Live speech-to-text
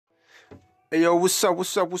Hey yo, what's up?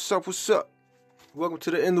 Welcome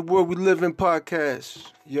to the In the World We Live In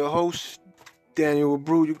podcast. Your host, Daniel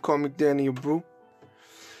Brew. You can call me Daniel Brew.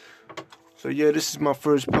 So yeah, this is my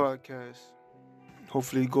first podcast.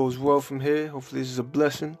 Hopefully it goes well from here. Hopefully this is a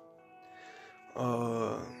blessing.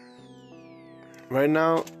 Right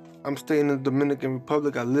now, I'm staying in the Dominican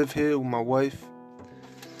Republic. I live here with my wife.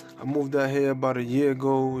 I moved out here about a year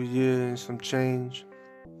and some change.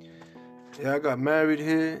 Yeah, I got married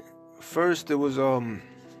here. First, it was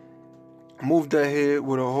moved out here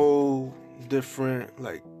with a whole different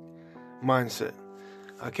mindset.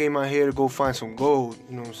 I came out here to go find some gold.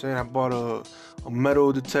 You know what I'm saying? I bought a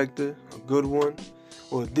metal detector, a good one,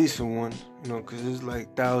 or a decent one. You know, because it's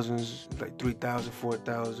like thousands, like 3,000,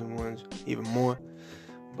 4,000 ones, even more.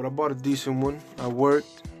 But I bought a decent one. I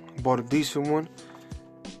worked, bought a decent one,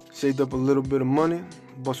 saved up a little bit of money,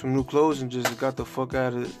 bought some new clothes, and just got the fuck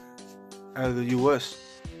out of the U.S.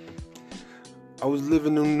 I was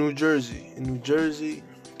living in New Jersey,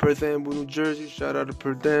 Perth Amboy, New Jersey. Shout out to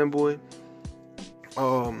Perth Amboy.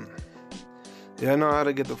 Yeah, I know how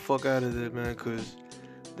to get the fuck out of there, man, because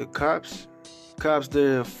the cops,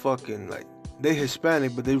 they're fucking, they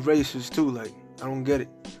Hispanic, but they racist too. I don't get it.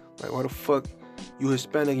 Why the fuck you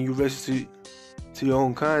Hispanic and you racist to your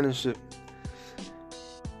own kind and shit?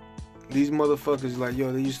 These motherfuckers,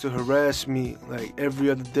 they used to harass me, every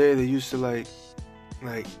other day. They used to,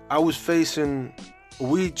 I was facing a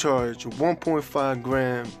weed charge, a 1.5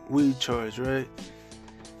 gram weed charge, right?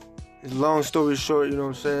 Long story short, you know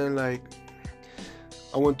what I'm saying?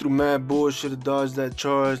 I went through mad bullshit to dodge that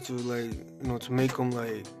charge, to to make them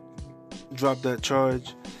drop that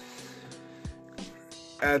charge.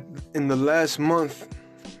 In the last month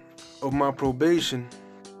of my probation,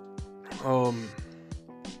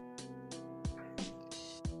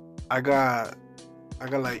 I got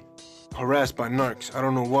harassed by narcs. I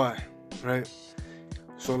don't know why, right?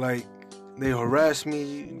 So they harassed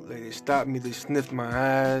me, they stopped me, they sniffed my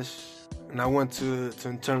ass, and I went to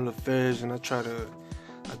internal affairs and I try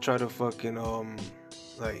to fucking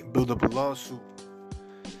build up a lawsuit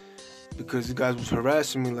because the guys was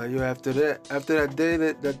harassing me. After that day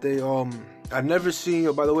that they I never seen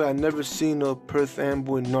a Perth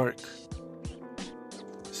Amboy narc.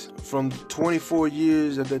 From 24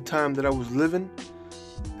 years at the time that I was living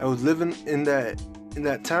in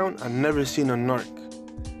that town, I never seen a narc.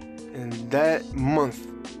 And that month,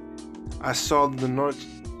 I saw the narcs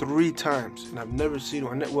 3 times, and I've never seen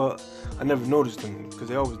them. I never noticed them because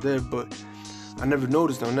they always there, but I never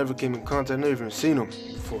noticed them. I never came in contact. I never even seen them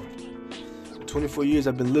before. 24 years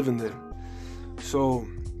I've been living there. So,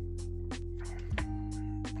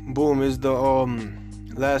 boom, it's the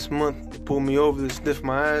last month. They pulled me over, they sniffed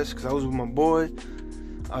my ass because I was with my boy.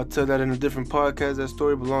 I'll tell that in a different podcast, that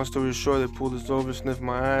story, but long story short, they pulled us over, sniffed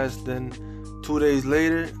my ass. Then 2 days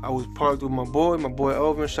later, I was parked with my boy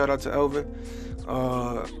Elvin. Shout out to Elvin.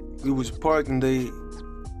 We was parked and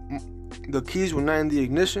the keys were not in the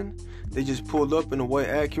ignition. They just pulled up in a white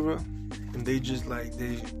Acura, and they just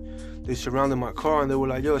they surrounded my car, and they were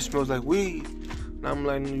like, yo, it smells like weed. And I'm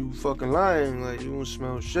like, you fucking lying, you don't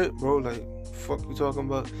smell shit, bro, fuck you talking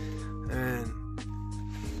about? And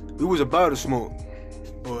we was about to smoke,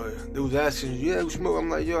 but they was asking, yeah, we smoke. I'm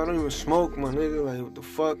like, yo, I don't even smoke, my nigga. What the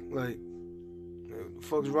fuck? What the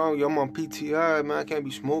fuck's wrong? Yo, I'm on PTI, man. I can't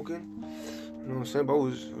be smoking. You know what I'm saying? But I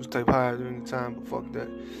was type high during the time, but fuck that.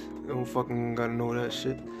 They don't fucking gotta know that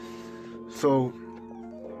shit. So,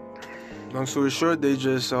 long story short, they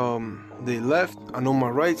just they left. I know my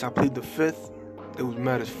rights. I plead the 5th. They was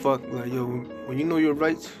mad as fuck. Yo, when you know your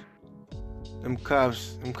rights, them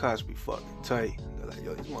cops be fucking tight. They're like,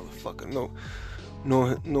 yo, this motherfucker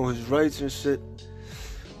know his rights and shit.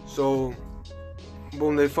 So,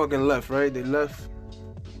 boom, they fucking left, right? They left.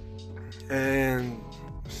 And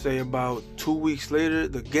say about 2 weeks later,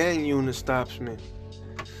 the gang unit stops me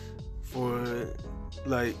for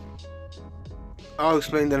I'll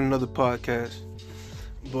explain that in another podcast.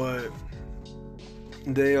 But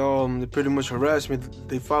they pretty much harassed me.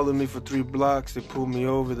 They followed me for 3 blocks. They pulled me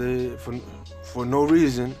over there for no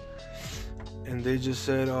reason, and they just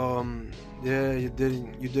said, yeah, you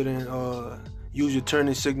didn't use your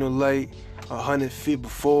turning signal light 100 feet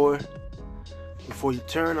before you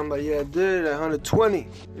turn. I'm like, yeah, I did at 120.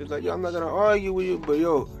 He was like, yo, I'm not gonna argue with you, but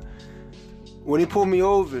yo, when he pulled me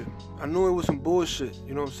over, I knew it was some bullshit.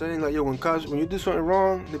 You know what I'm saying? Yo, when you do something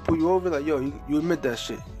wrong, they pull you over. Yo, you admit that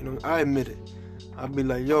shit. You know, I admit it. I'd be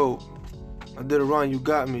like, yo, I did it wrong. You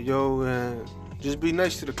got me, yo, and just be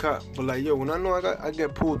nice to the cop. But yo, when I know I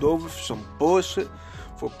get pulled over for some bullshit,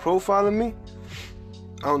 for profiling me,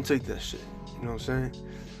 I don't take that shit. You know what I'm saying?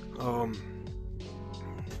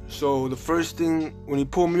 So the first thing, when he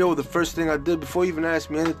pulled me over, the first thing I did before he even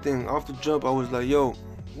asked me anything, off the jump, I was like, yo,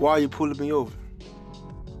 why are you pulling me over?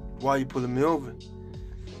 Why are you pulling me over?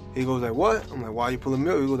 He goes like, what? I'm like, why are you pulling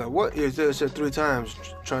me over? He goes like, what? He said 3 times,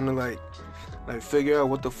 trying to like figure out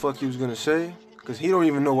what the fuck he was gonna say, because he don't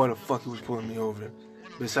even know why the fuck he was pulling me over,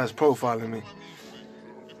 besides profiling me.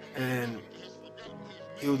 And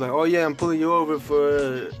he was like, oh yeah, I'm pulling you over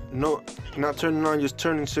for not turning on your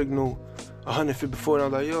turning signal 100 feet before. And I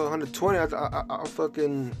was like, yo, 120, I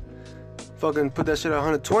fucking put that shit at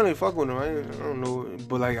 120, fuck with him, I don't know.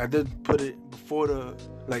 But like, I did put it before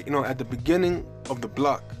at the beginning of the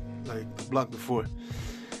block, like the block before.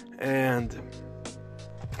 And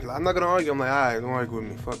I'm not gonna argue. I'm like, alright, don't argue with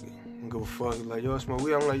me, fuck it. I don't give a fuck. Like, yo, smoke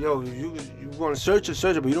weed. I'm like, yo, you wanna search it,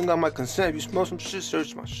 but you don't got my consent. If you smell some shit,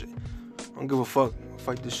 search my shit. I don't give a fuck. I'll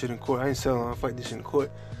fight this shit in court. I ain't selling, I'll fight this shit in court.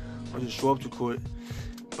 I'll just show up to court.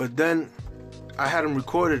 But then I had him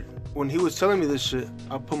recorded. When he was telling me this shit,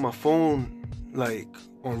 I put my phone like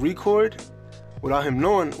on record without him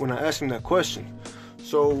knowing when I asked him that question.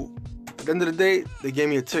 So at the end of the day, they gave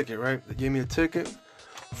me a ticket, right? They gave me a ticket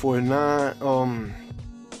for not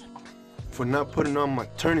putting on my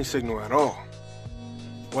turning signal at all.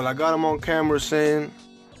 Well, I got him on camera saying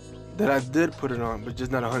that I did put it on, but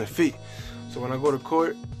just not 100 feet. So when I go to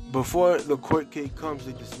court, before the court case comes,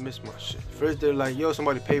 they dismiss my shit. First, they're like, yo,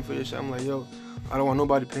 somebody pay for this shit. I'm like, yo, I don't want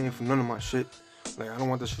nobody paying for none of my shit. Like, I don't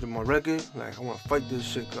want that shit in my record. Like, I want to fight this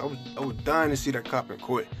shit. Cause I was dying to see that cop in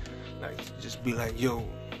court. Like, just be like, yo,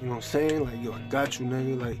 you know what I'm saying? Like, yo, I got you,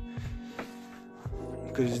 nigga. Like,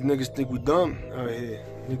 because these niggas think we dumb out here.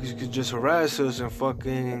 Niggas could just harass us and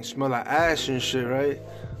fucking smell like ash and shit, right?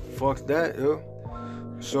 Fuck that, yo.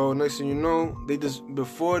 So next thing you know,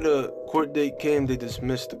 before the court date came, they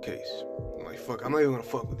dismissed the case. I'm like, fuck, I'm not even gonna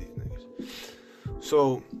fuck with these niggas.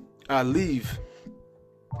 So I leave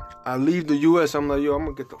the US. I'm like, yo, I'm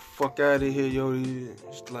gonna get the fuck out of here, yo.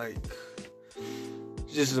 It's like,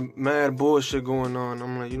 it's just a mad bullshit going on.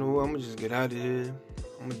 I'm like, you know what, I'm gonna just get out of here.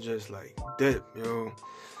 I'm gonna just like dip, yo.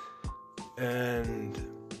 And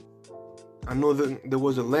I know that there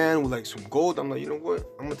was a land with like some gold. I'm like, you know what?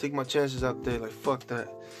 I'm gonna take my chances out there. Like, fuck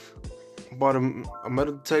that. Bought a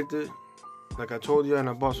metal detector, like I told you, and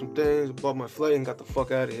I bought some things, bought my flight, and got the fuck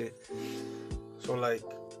out of here. So like,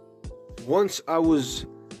 once I was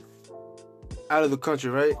out of the country,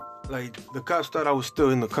 right? Like, the cops thought I was still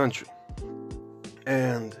in the country,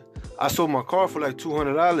 and I sold my car for like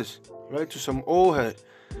 $200, right, to some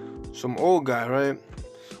old guy, right?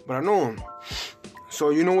 But I know him. So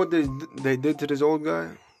you know what they did to this old guy?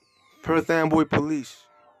 Perth Amboy Police,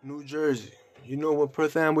 New Jersey. You know what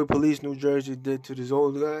Perth Amboy Police, New Jersey did to this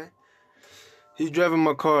old guy? He's driving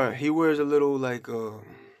my car. He wears a little like a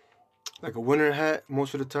winter hat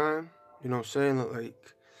most of the time. You know what I'm saying?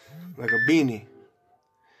 Like a beanie.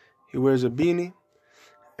 He wears a beanie,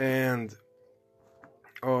 and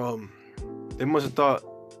they must have thought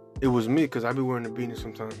it was me, because I be wearing a beanie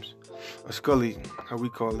sometimes. A scully, how we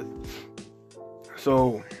call it.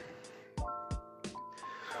 So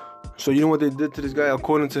you know what they did to this guy,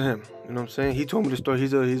 according to him? You know what I'm saying? He told me the story.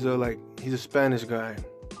 He's a Spanish guy.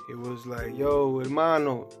 He was like, yo,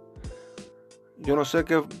 hermano, yo no sé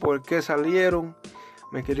por qué salieron,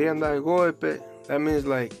 me querían dar golpe. That means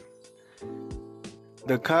like,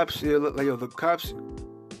 the cops,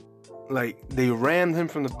 like, they rammed him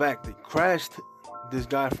from the back. They crashed this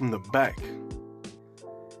guy from the back.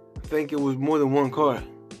 I think it was more than one car.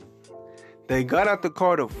 They got out the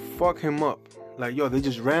car to fuck him up. Like, yo, they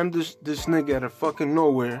just rammed this nigga out of fucking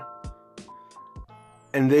nowhere,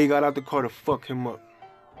 and they got out the car to fuck him up.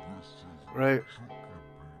 Right?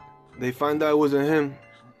 They find out it wasn't him.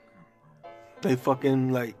 They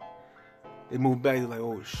fucking, like, they moved back. They're like,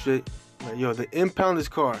 oh shit. Like, yo, they impound this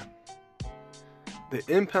car. They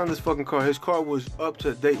impound this fucking car. His car was up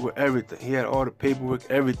to date with everything. He had all the paperwork,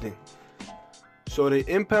 everything. So they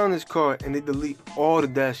impound his car and they delete all the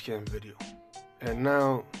dash cam video. And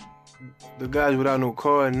now the guy's without no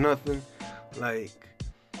car and nothing. Like,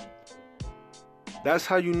 that's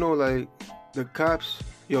how you know, like, the cops,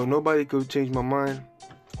 yo, nobody could change my mind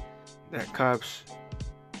that cops,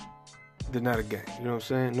 they're not a gang. You know what I'm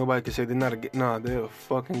saying? Nobody can say they're not a gang. Nah, they're a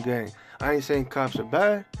fucking gang. I ain't saying cops are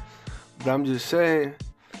bad, but I'm just saying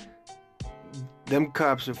them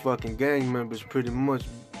cops are fucking gang members pretty much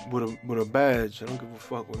with a badge. I don't give a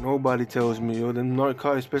fuck what nobody tells me, yo. Them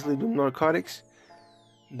narcotics, especially them narcotics,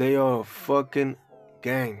 they are a fucking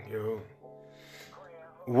gang, yo.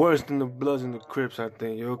 Worse than the Bloods and the Crips, I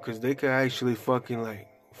think, yo, because they could actually fucking, like,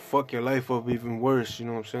 fuck your life up even worse, you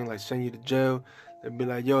know what I'm saying? Like, send you to jail. They'd be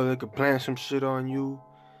like, yo, they could plan some shit on you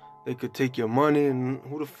they could take your money, and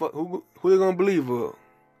who they gonna believe? A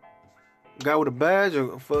guy with a badge,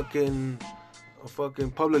 or a fucking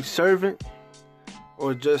public servant,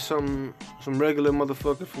 or just some regular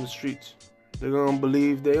motherfucker from the streets? They're gonna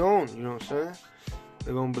believe they own, you know what I'm saying?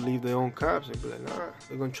 They're gonna believe they own cops. They be like, nah.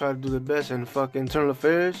 They're gonna try to do their best. And fucking internal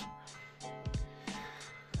affairs,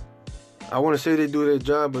 I want to say they do their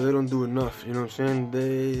job, but they don't do enough. You know what I'm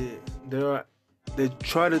saying? They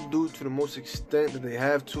try to do to the most extent that they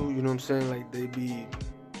have to. You know what I'm saying? Like they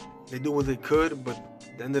do what they could, but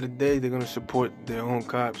at the end of the day, they're gonna support their own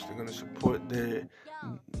cops. They're gonna support their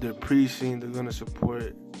precinct. They're gonna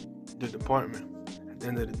support their department. At the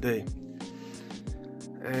end of the day,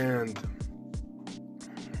 and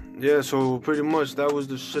yeah, so pretty much that was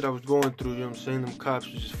the shit I was going through. You know what I'm saying? Them cops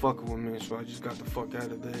were just fucking with me, so I just got the fuck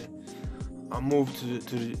out of there. I moved to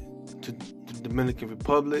the Dominican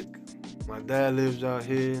Republic. My dad lives out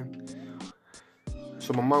here.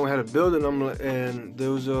 So my mom had a building. And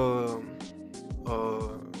there was an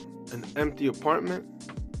empty apartment.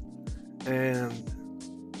 And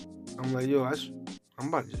I'm like, yo, I'm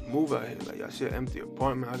about to just move out here. Like, I see an empty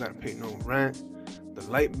apartment. I gotta pay no rent. The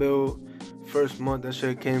light bill, first month, that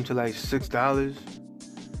shit came to like $6.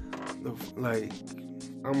 Like,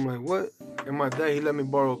 I'm like, what? And my dad, he let me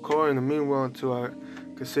borrow a car in the meanwhile until I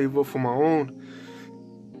could save up for my own.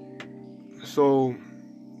 So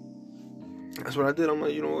that's what I did. I'm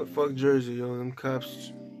like, you know what? Fuck Jersey, yo. Them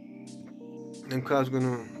cops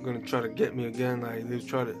gonna try to get me again. Like they were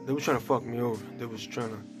trying to fuck me over. They was trying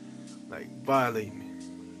to like violate me.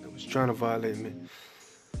 They was trying to violate me.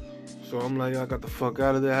 So I'm like, I got the fuck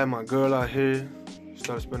out of there. I had my girl out here.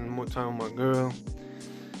 Started spending more time with my girl.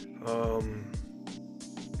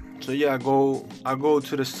 So yeah, I go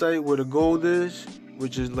to the site where the gold is,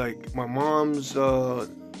 which is like my mom's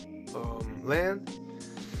land,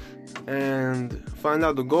 and find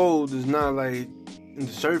out the gold is not like in the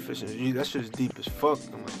surface. And that shit's deep as fuck.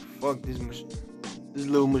 I'm like, fuck this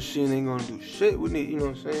little machine ain't gonna do shit with me. You know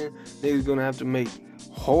what I'm saying? Niggas gonna have to make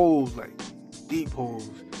holes, like deep holes,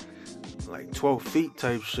 like 12 feet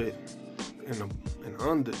type shit, and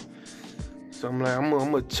under. So I'm like, I'm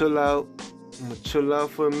gonna chill out. I'm gonna chill out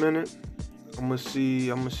for a minute. I'm gonna see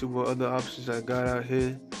what other options I got out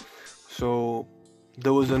here. So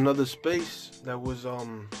there was another space that was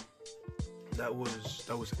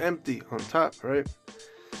empty on top, right?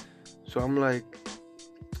 So I'm like,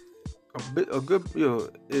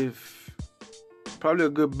 if probably a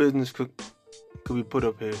good business could be put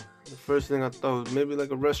up here. The first thing I thought was maybe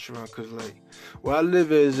like a restaurant, cause like where I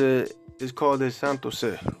live is called El Santo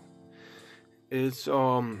Cerro. It's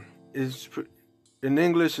in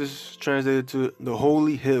English it's translated to the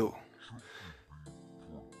Holy Hill.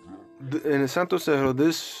 In El Santo Cerro,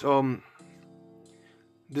 this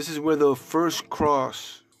is where the first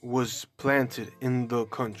cross was planted in the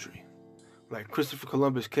country. Like Christopher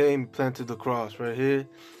Columbus came, planted the cross right here,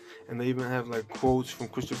 and they even have like quotes from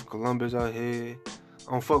Christopher Columbus out here.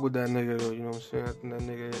 I don't fuck with that nigga though, you know what I'm saying? I think that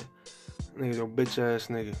nigga's a bitch ass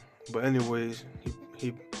nigga. But anyways,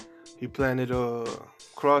 he planted a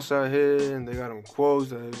cross out here, and they got him quotes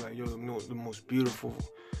that is like, yo, the most beautiful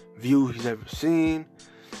view he's ever seen.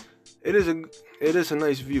 It is a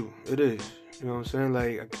nice view. It is. You know what I'm saying?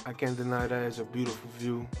 Like I can't deny that it's a beautiful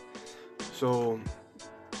view. So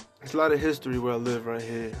it's a lot of history where I live right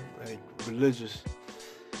here, like religious.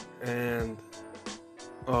 And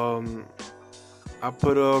I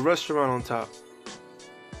put a restaurant on top.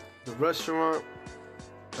 The restaurant,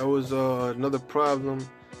 that was another problem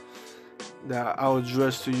that I'll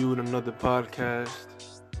address to you in another podcast.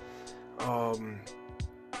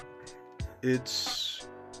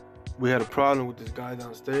 We had a problem with this guy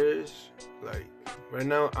downstairs. Like right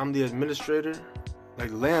now, I'm the administrator,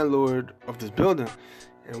 like landlord of this building,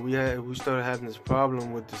 and we started having this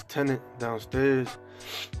problem with this tenant downstairs.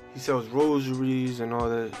 He sells rosaries and all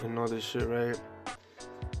this shit, right?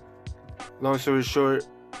 Long story short,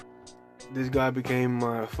 this guy became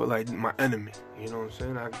my enemy. You know what I'm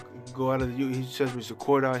saying? I go out of he says we should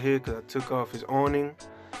court out here because I took off his awning,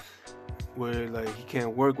 where like he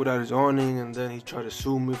can't work without his awning, and then he tried to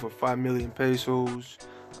sue me for 5 million pesos.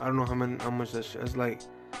 I don't know how much that shit. It's like,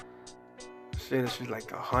 say that shit's like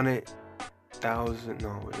 100,000.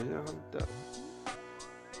 No, is it 100,000?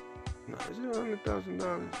 No, is it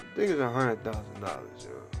 $100,000? I think it's $100,000,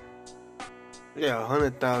 yo. Yeah,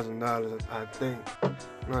 $100,000, I think. I'm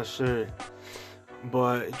not sure.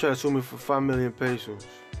 But he tried to sue me for 5 million pesos.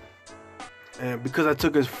 And because I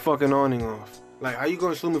took his fucking awning off. Like, how you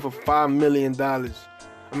gonna sue me for $5 million?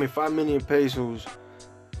 5 million pesos.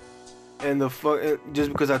 And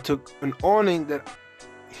just because I took an awning that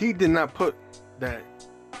he did not put that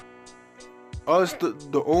Us,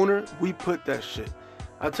 the owner, we put that shit.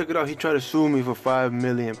 I took it out. He tried to sue me for 5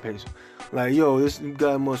 million pesos. Like, yo, this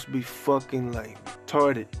guy must be fucking like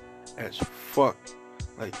retarded as fuck.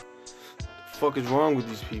 Like, the fuck is wrong with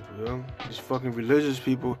these people, yo? These fucking religious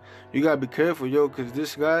people. You gotta be careful, yo, cause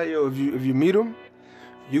this guy, yo, if you meet him,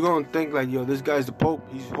 you gonna think like, yo, this guy's the Pope.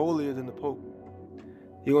 He's holier than the Pope.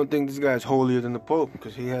 You gonna think this guy's holier than the Pope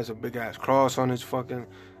because he has a big ass cross on his fucking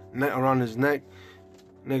neck, around his neck.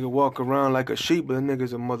 Nigga walk around like a sheep, but that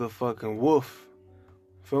nigga's a motherfucking wolf.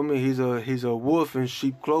 Feel me? He's a wolf in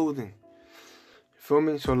sheep clothing. Feel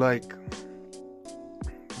me? So like,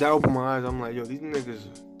 that opened my eyes. I'm like, yo, these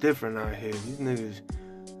niggas different out here. These niggas,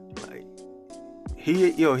 like,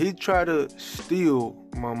 he tried to steal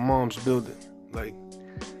my mom's building. Like,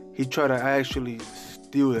 he tried to actually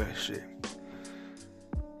steal that shit.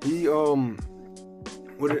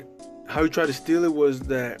 How he tried to steal it was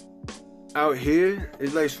that out here,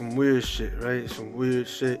 it's like some weird shit, right? Some weird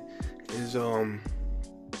shit is,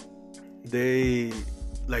 they,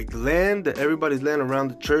 like, land, everybody's land around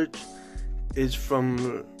the church is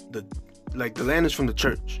from the land is from the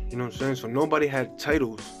church, you know what I'm saying? So nobody had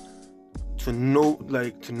titles to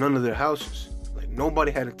none of their houses. Like,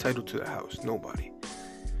 nobody had a title to the house, nobody.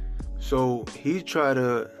 So he tried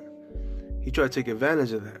to take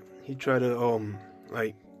advantage of that. He tried to,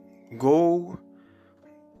 go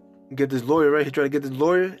get this lawyer, right? He tried to get this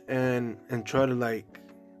lawyer and try to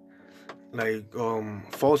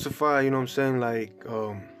falsify, you know what I'm saying?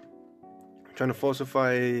 Trying to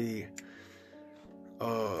falsify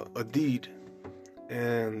a deed.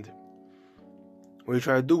 And what he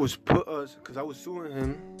tried to do was put us, because I was suing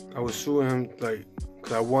him like,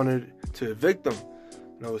 because I wanted to evict him.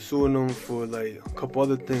 And I was suing him for like a couple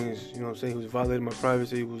other things, you know what I'm saying? He was violating my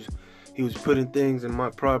privacy. He was putting things in my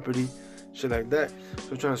property, shit like that.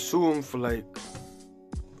 So I'm trying to sue him for the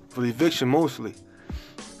eviction mostly.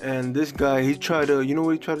 And this guy, he tried to, you know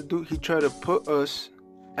what he tried to do? He tried to put us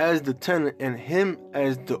as the tenant and him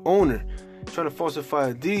as the owner. Trying to falsify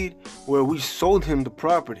a deed where we sold him the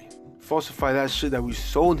property. Falsify that shit that we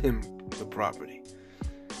sold him the property.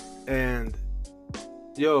 And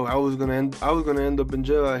yo, I was gonna end up in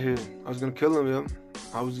jail out here. I was gonna kill him, yo.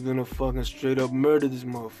 I was gonna fucking straight up murder this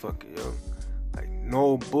motherfucker, yo. Like,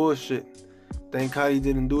 no bullshit. Thank God he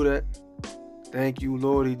didn't do that. Thank you,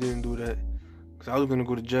 Lord, he didn't do that. Cause I was gonna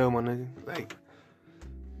go to jail, my nigga. Like,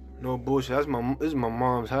 no bullshit. This is my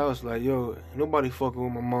mom's house. Like, yo, nobody fucking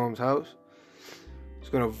with my mom's house. It's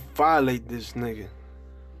gonna violate this nigga.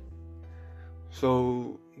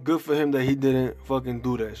 So, good for him that he didn't fucking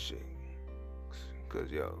do that shit. Cause,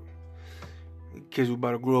 yo, kids were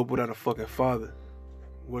about to grow up without a fucking father.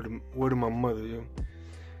 Word of my mother, yo.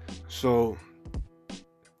 So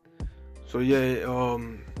yeah,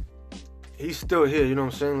 he's still here, you know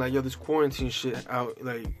what I'm saying? Like, yo, this quarantine shit out,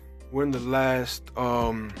 like, we're in the last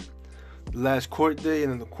court day,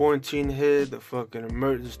 and then the quarantine hit, the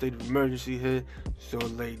fucking state of emergency hit, so,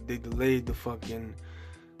 like, they delayed the fucking,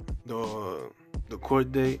 the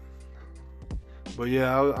court date. But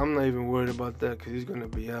yeah, I'm not even worried about that, because he's gonna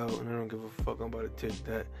be out, and I don't give a fuck. I'm about to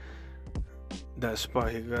take that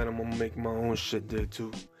spot he got. I'm gonna make my own shit there,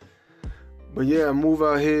 too. But yeah, I move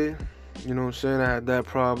out here, you know what I'm saying? I had that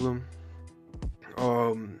problem.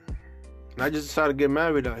 I just decided to get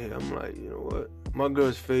married out here. I'm like, you know what? My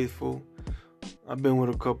girl's faithful. I've been with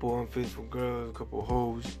a couple unfaithful girls, a couple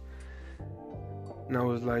hoes. And I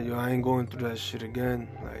was like, yo, I ain't going through that shit again.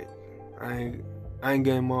 Like, I ain't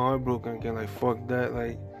getting my heart broken again. Like, fuck that.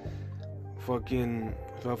 Like, fucking,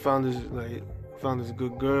 if I found this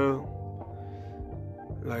good girl,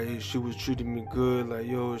 like, she was treating me good. Like,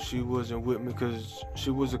 yo, she wasn't with me because she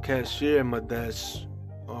was a cashier at my dad's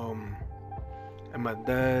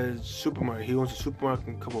supermarket. He owns a supermarket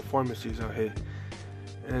and a couple of pharmacies out here.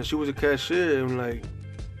 And she was a cashier, and like,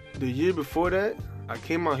 the year before that, I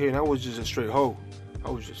came out here and I was just a straight hoe.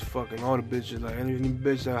 I was just fucking all the bitches. Like, any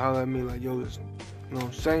bitch that holler at me, like, yo, this, you know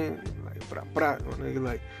what I'm saying? Like, nigga,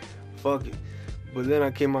 like, fuck it. But then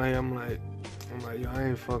I came out here, I'm like, yo, I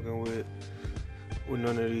ain't fucking with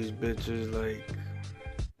none of these bitches, like,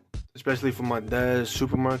 especially for my dad's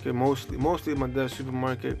supermarket, mostly my dad's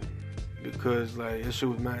supermarket, because, like, that shit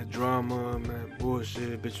was mad drama, mad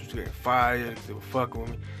bullshit, bitch was getting fired because they were fucking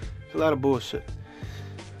with me. It's a lot of bullshit.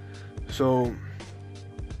 So,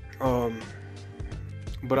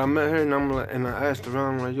 but I met her and I asked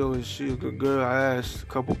around, I'm like, yo, is she a good girl? I asked a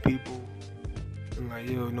couple people, and like,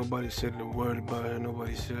 yo, nobody said a word about her.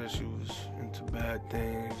 Nobody said she was into bad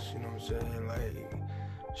things, you know what I'm saying? Like,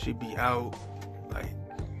 she be out, like,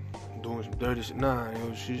 doing some dirty shit. Nah,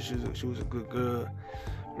 yo, she was a good girl.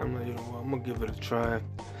 And I'm like, you know what, I'm gonna give it a try.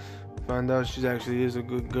 Find out she actually is a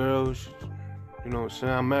good girl. You know what I'm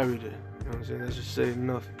saying? I married her. You know what I'm saying? That should say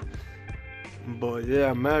enough. But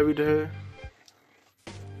yeah, I married her.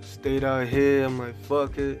 Stayed out here. I'm like,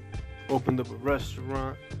 fuck it. Opened up a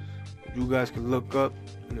restaurant. You guys can look up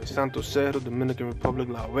in the Santo Cerro, Dominican Republic,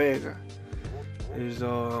 La Vega.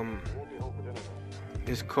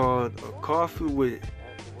 It's called a coffee with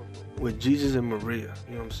Jesus and Maria.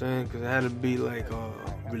 You know what I'm saying? Because it had to be like a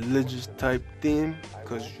religious type theme.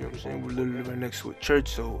 Because, you know what I'm saying, we're literally right next to a church,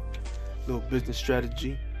 so little business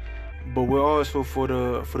strategy. But we're also for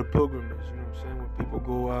the pilgrimage. You know what I'm saying? When people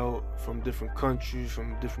go out from different countries,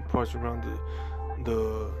 from different parts around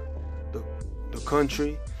the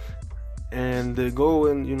country, and they go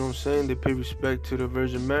and, you know what I'm saying, they pay respect to the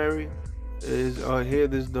Virgin Mary. Here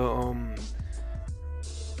there's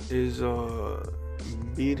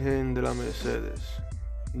Virgen de la Mercedes.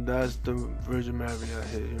 That's the Virgin Mary out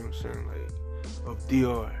here, you know what I'm saying, like, of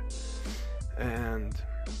DR. And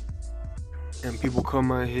people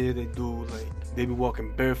come out here, they be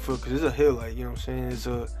walking barefoot, cause it's a hill, like, you know what I'm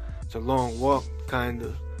saying, it's a long walk,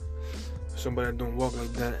 kinda. Somebody that don't walk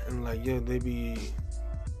like that, and like, yeah, they be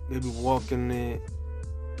walking it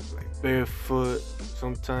like barefoot.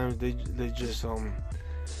 Sometimes they just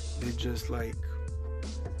like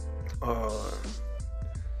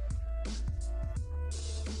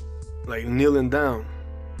like kneeling down.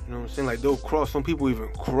 You know what I'm saying? Like they'll crawl. Some people even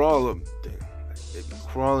crawl up there. Like they be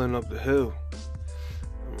crawling up the hill.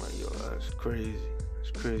 I'm like, yo, that's crazy.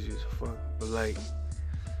 It's crazy as fuck. But like,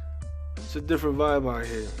 it's a different vibe out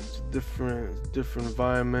here. It's a different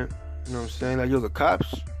environment. You know what I'm saying? Like, yo, the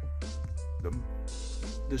cops,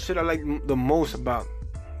 the shit I like the most about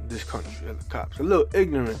this country are the cops. A little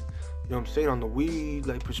ignorant, you know what I'm saying, on the weed,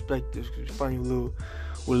 like, perspectives. Cause you find you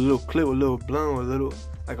with a little clip, a little blunt, or a little,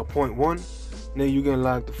 like a .1, nigga, you getting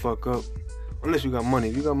locked the fuck up. Unless you got money.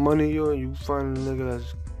 If you got money, yo, and you find a nigga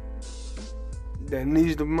that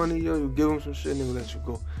needs the money, yo, you give him some shit, nigga, let you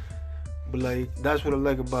go. But, like, that's what I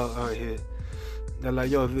like about out here. They're like,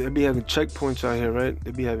 yo, they be having checkpoints out here, right?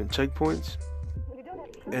 They be having checkpoints.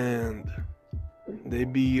 And they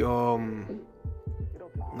be, like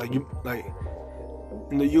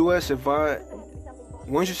in the U.S.,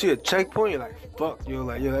 once you see a checkpoint, you're like, fuck, you're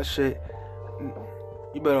like, yo, that shit,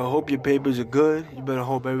 you better hope your papers are good. You better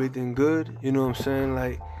hope everything good. You know what I'm saying?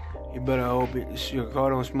 Like, you better hope your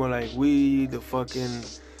car don't smell like weed, the fucking,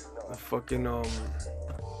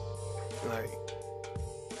 like,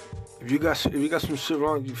 if you got some shit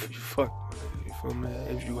wrong, you fuck. You feel me?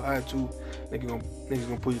 If you high too, niggas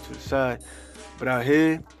gonna put you to the side. But out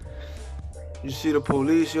here, you see the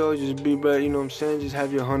police, yo, just be back. You know what I'm saying? Just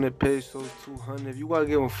have your 100 pesos, 200. If you gotta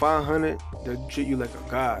give them 500, they'll treat you like a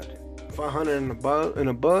god. 500 and above,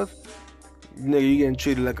 nigga, you getting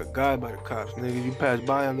treated like a god by the cops. Nigga, if you pass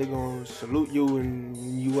by them, they gonna salute you and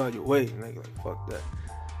you out your way. Nigga, like, fuck that.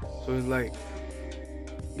 So it's like,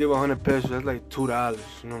 give 100 pesos, that's like $2,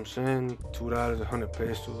 you know what I'm saying? $2, 100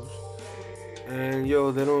 pesos. And yo,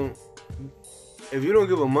 if you don't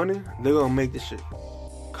give them money, they're gonna make this shit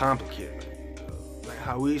complicated. Like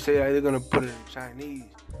how we say, like, they're gonna put it in Chinese,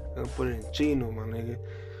 they're gonna put it in Chino, my nigga.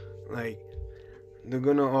 Like, they're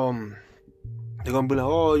gonna be like,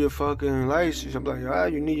 oh, your fucking license. I'm like,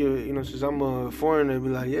 you need your, you know, since I'm a foreigner, be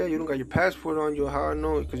like, yeah, you don't got your passport on you. How I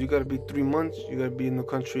know? Because you gotta be 3 months. You gotta be in the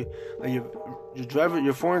country. Like your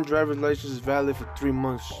foreign driver's license is valid for 3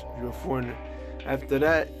 months if you're a foreigner. After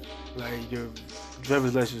that, like, your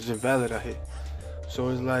driver's license is invalid out here. So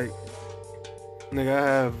it's like,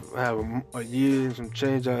 nigga, I have a year and some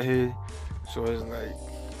change out here. So it's like,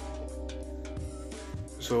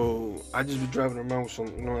 so I just be driving around with some,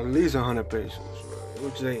 you know, at least 100 pesos, right?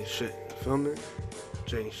 Which ain't shit. You feel me?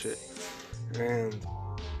 Which ain't shit. And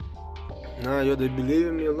nah, yo, they be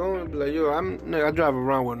leaving me alone. Be like, yo, nigga, I drive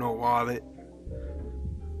around with no wallet,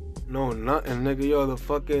 no nothing, nigga. Yo, the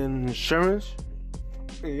fucking insurance.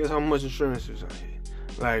 Nigga, guess how much insurance is out here?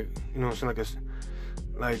 Like, you know what I'm saying?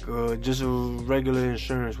 Like just a regular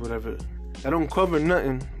insurance, whatever. I don't cover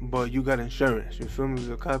nothing, but you got insurance. You feel me? If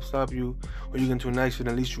the cops stop you or you get into an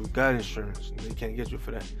accident, at least you got insurance. They can't get you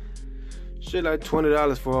for that. Shit like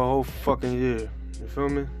 $20 for a whole fucking year. You feel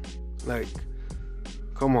me? Like,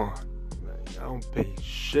 come on. Like, I don't pay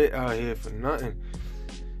shit out here for nothing.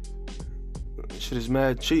 Shit is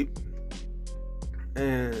mad cheap.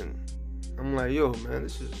 And I'm like, yo, man,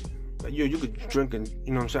 this is... Like, yo, you could drink and...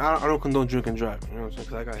 You know what I'm saying? I don't condone drinking and driving. You know what I'm saying?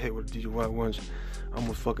 Because I got hit with a DUI once. I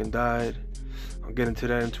almost fucking died. I'll get into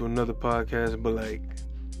that into another podcast, but like,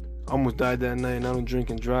 I almost died that night and I don't drink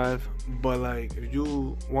and drive. But like, if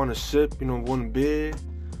you want to sip, you know, one beer,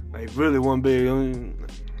 like really one beer,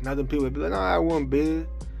 not them people that be like, nah, I want beer.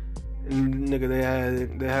 And nigga,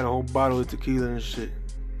 they had a whole bottle of tequila and shit.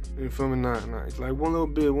 You feel me? Nah. It's like one little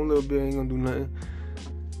beer ain't gonna do nothing.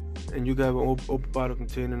 And you got an open bottle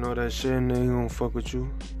container and all that shit, and they ain't gonna fuck with you.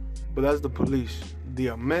 But that's the police. The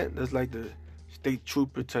AMET, that's like the state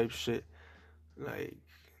trooper type shit. Like,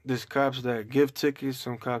 there's cops that give tickets,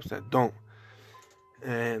 some cops that don't.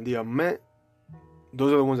 And the AMET,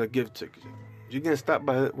 those are the ones that give tickets. You get stopped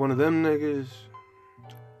by one of them niggas,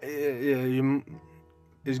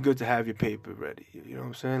 it's good to have your paper ready. You know what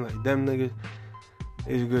I'm saying? Like, them niggas,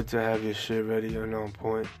 it's good to have your shit ready and on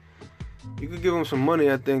point. You could give them some money,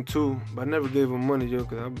 I think, too. But I never gave them money, yo,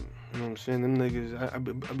 because you know what I'm saying? Them niggas,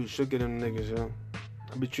 I be shook at them niggas, yo.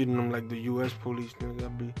 I be treating them like the U.S. police,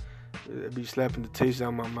 nigga. I be slapping the taste out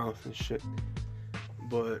of my mouth and shit.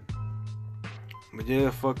 But yeah,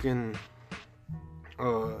 fucking,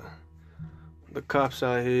 the cops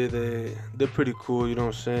out here, they're pretty cool, you know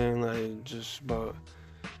what I'm saying? Like, just about,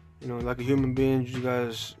 you know, like a human being, you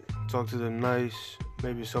guys talk to them nice.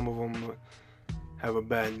 Maybe some of them have a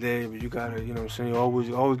bad day, but you gotta, you know what I'm saying? You always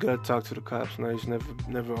gotta talk to the cops nice.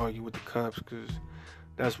 Never argue with the cops, because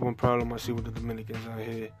that's one problem I see with the Dominicans out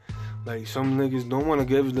here. Like, some niggas don't want to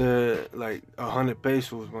give their, like, 100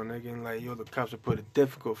 pesos, my nigga. And, like, yo, the cops will put it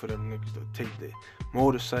difficult for them niggas to take their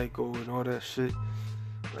motorcycle and all that shit.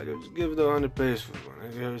 Like, just give the 100 pesos, my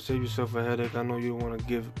nigga. Save yourself a headache. I know you don't want to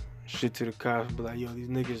give shit to the cops, but, like, yo, these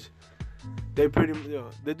niggas, they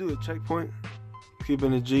do a checkpoint,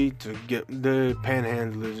 keeping a G to get their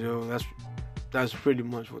panhandlers, yo. That's pretty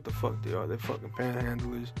much what the fuck they are. They're fucking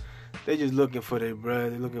panhandlers. They just looking for their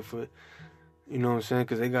bread. They looking for, you know what I'm saying?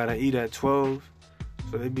 Because they gotta eat at 12.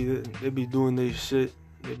 So they be doing their shit.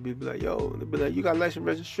 They be like, yo, they be like, you got license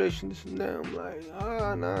registration, this and that. I'm like,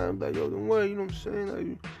 nah. I'm like, yo, don't worry, you know what I'm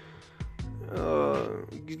saying?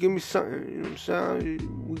 Like, give me something, you know what I'm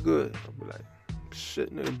saying? We good. I'll be like,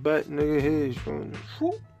 shit, nigga, back, nigga, here.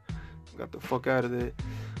 Got the fuck out of there.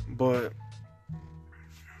 But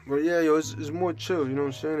yeah, yo, it's more chill, you know what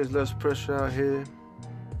I'm saying? There's less pressure out here.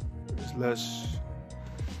 There's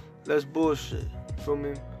less bullshit, you feel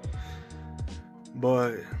me?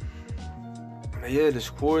 But yeah, this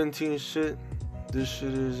quarantine shit, this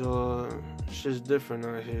shit is shit's different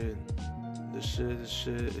out here. This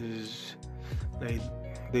shit is, they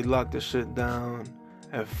lock this shit down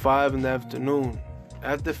at 5 in the afternoon.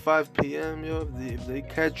 After 5 p.m., yo, if they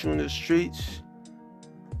catch you in the streets,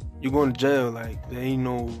 you're going to jail. Like, there ain't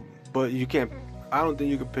no, but you can't, I don't think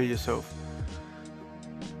you can pay yourself.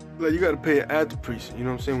 Like, you gotta pay it at the precinct, you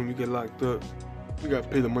know what I'm saying? When you get locked up, you gotta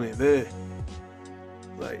pay the money there.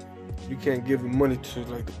 Like, you can't give the money to,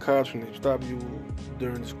 like, the cops when they stop you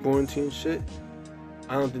during this quarantine shit.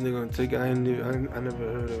 I don't think they're gonna take it. I never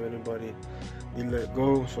heard of anybody be let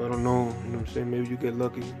go, so I don't know, you know what I'm saying? Maybe you get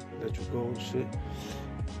lucky, let you go and shit.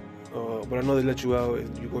 But I know they let you out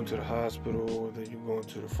if you go to the hospital or that you go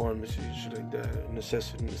into the pharmacy, shit like that.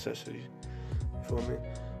 Necessity. You feel me?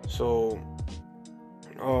 So,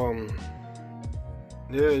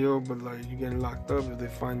 yeah, yo, but like, you getting locked up if they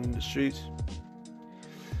find you in the streets.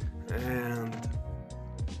 And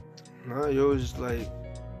nah, yo, it's just like,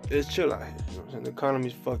 it's chill out here, you know what I'm saying? The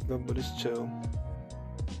economy's fucked up, but it's chill.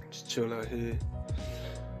 It's chill out here.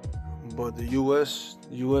 But the US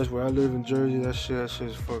where I live in Jersey, that shit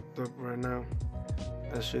is fucked up right now.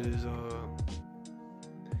 That shit is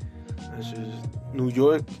New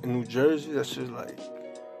York and New Jersey, that shit's like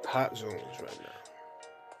hot zones right now.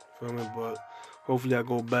 Feel me? But hopefully I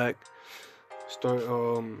go back, start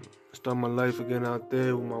my life again out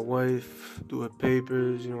there with my wife, do her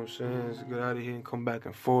papers, you know what I'm saying? Let's get out of here and come back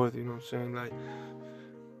and forth, you know what I'm saying? Like,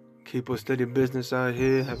 keep a steady business out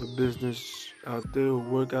here, have a business out there,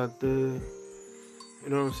 work out there. You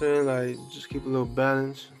know what I'm saying? Like, just keep a little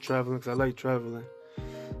balance, traveling, because I like traveling.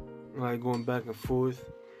 I like going back and forth.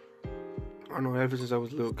 I know ever since I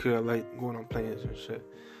was a little kid, I like going on planes and shit.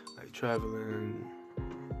 Like, traveling and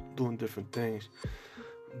doing different things.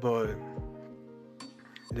 But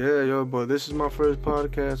yeah, yo, but this is my first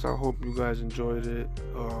podcast. I hope you guys enjoyed it.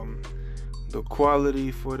 The quality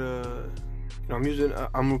for the, you know,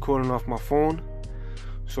 I'm recording off my phone,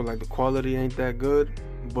 so like the quality ain't that good,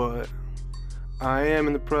 but I am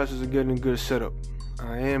in the process of getting a good setup.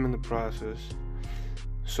 I am in the process,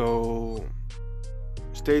 so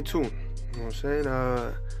stay tuned. You know what I'm saying?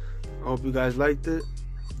 I hope you guys liked it,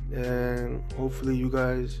 and hopefully you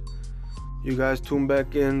guys tune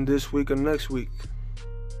back in this week or next week.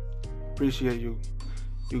 Appreciate you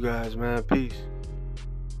guys, man. Peace.